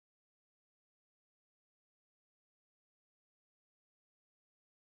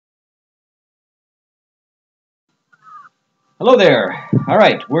Hello there.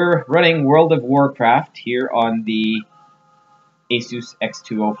 Alright, we're running World of Warcraft here on the Asus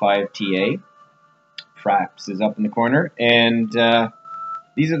X205TA. Fraps is up in the corner, and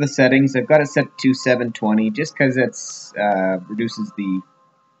these are the settings. I've got it set to 720 just because it's reduces the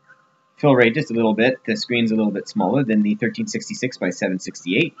fill rate just a little bit. The screen's a little bit smaller than the 1366 by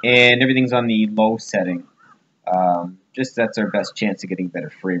 768, and everything's on the low setting. Just that's our best chance of getting better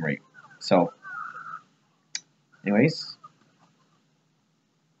frame rate. So, anyways,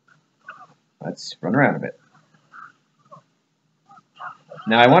 let's run around a bit.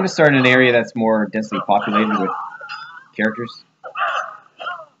 Now I want to start in an area that's more densely populated with characters.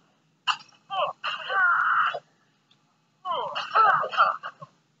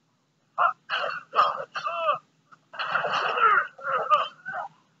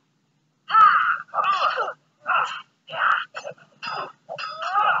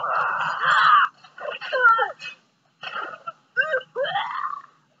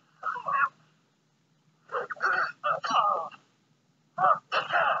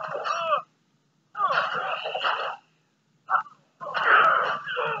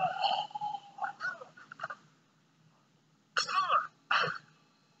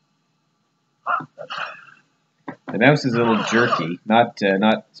 The mouse is a little jerky, not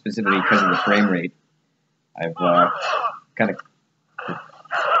specifically because of the frame rate. I've kind of the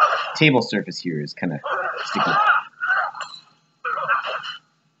table surface here is kind of sticky.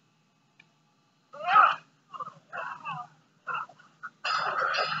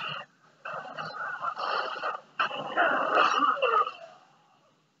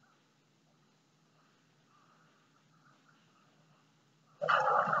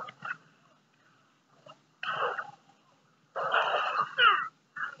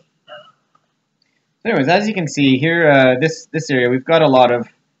 So anyways, as you can see here, this area, we've got a lot of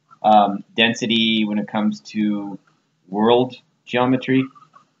density when it comes to world geometry.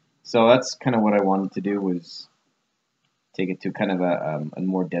 So that's kind of what I wanted to do, was take it to kind of a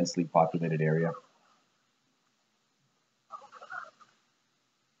more densely populated area.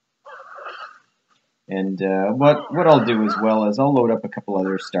 And what I'll do as well is I'll load up a couple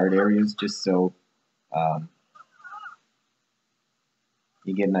other start areas just so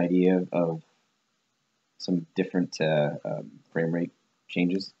you get an idea of some different frame rate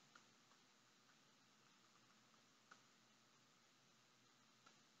changes.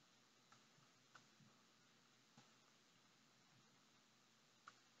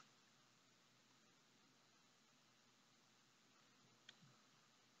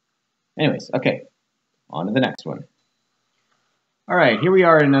 Anyways, okay, on to the next one. All right, here we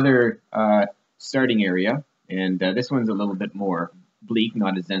are in another starting area, and this one's a little bit more bleak,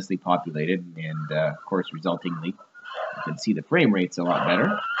 not as densely populated, and of course, resultingly, you can see the frame rate's a lot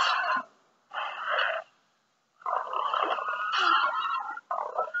better.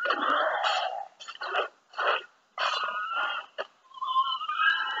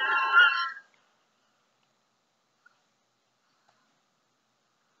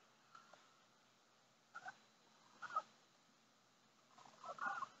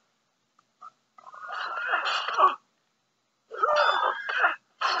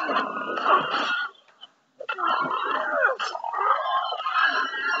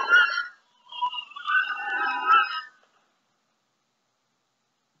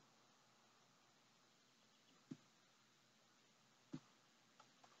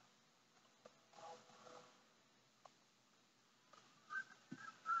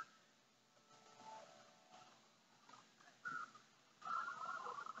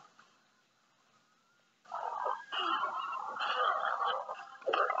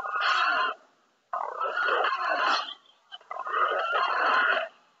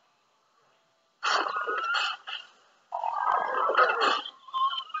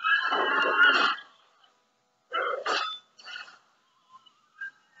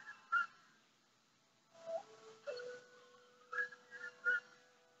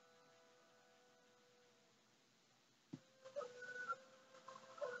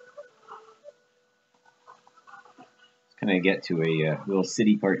 Kind of get to a little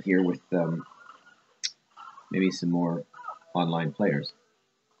city part here with maybe some more online players.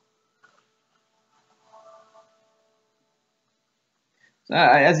 So,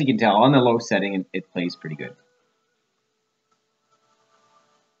 as you can tell, on the low setting, it plays pretty good.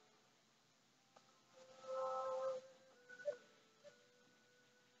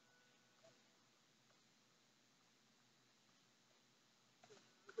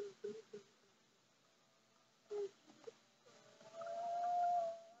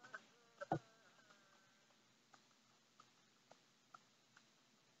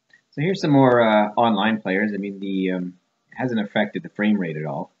 So here's some more online players. I mean, the hasn't affected the frame rate at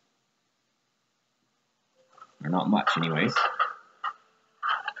all. Or not much anyways.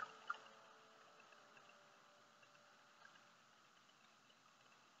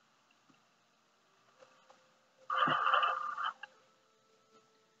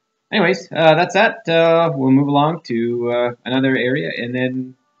 Anyways, that's that. We'll move along to another area, and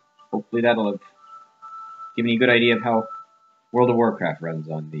then hopefully that'll have given you a good idea of how World of Warcraft runs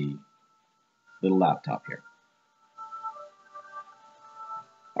on the little laptop here.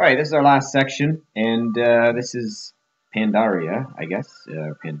 Alright, this is our last section, and this is Pandaria, I guess,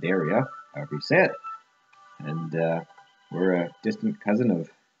 Pandaria, however you say it. And we're a distant cousin of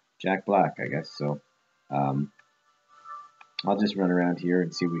Jack Black, I guess, so I'll just run around here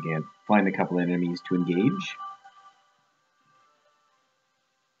and see if we can find a couple enemies to engage.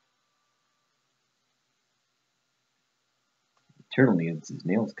 The turtle needs his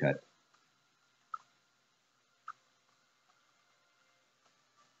nails cut.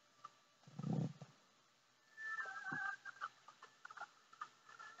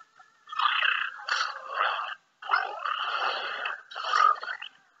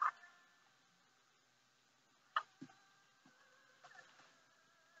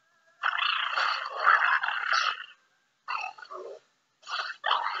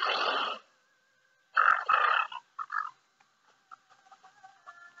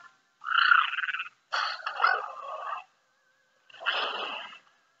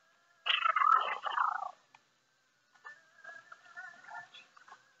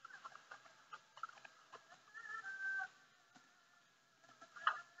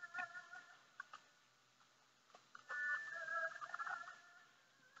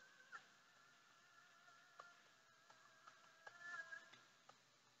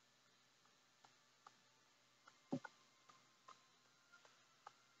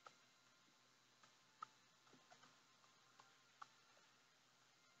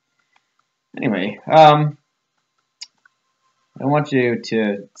 Anyway, I don't want you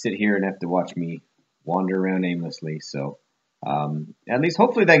to sit here and have to watch me wander around aimlessly, so at least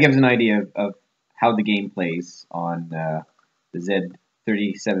hopefully that gives an idea of how the game plays on the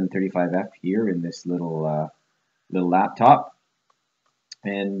Z3735F here in this little laptop.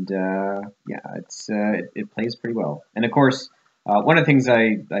 And yeah, it plays pretty well. And of course, one of the things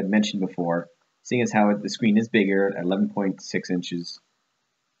I mentioned before, seeing as how the screen is bigger at 11.6 inches,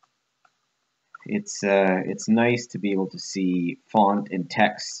 it's nice to be able to see font and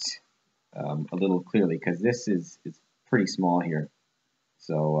text a little clearly, because this is pretty small here.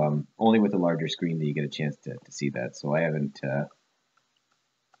 So only with a larger screen do you get a chance to see that. So I haven't.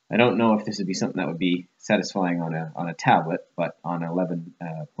 I don't know if this would be something that would be satisfying on a tablet, but on an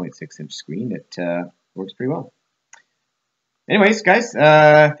 11.6 inch screen, it works pretty well. Anyways, guys,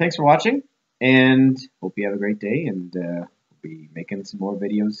 thanks for watching, and hope you have a great day, and we'll be making some more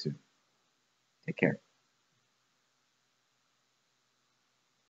videos soon. Take care.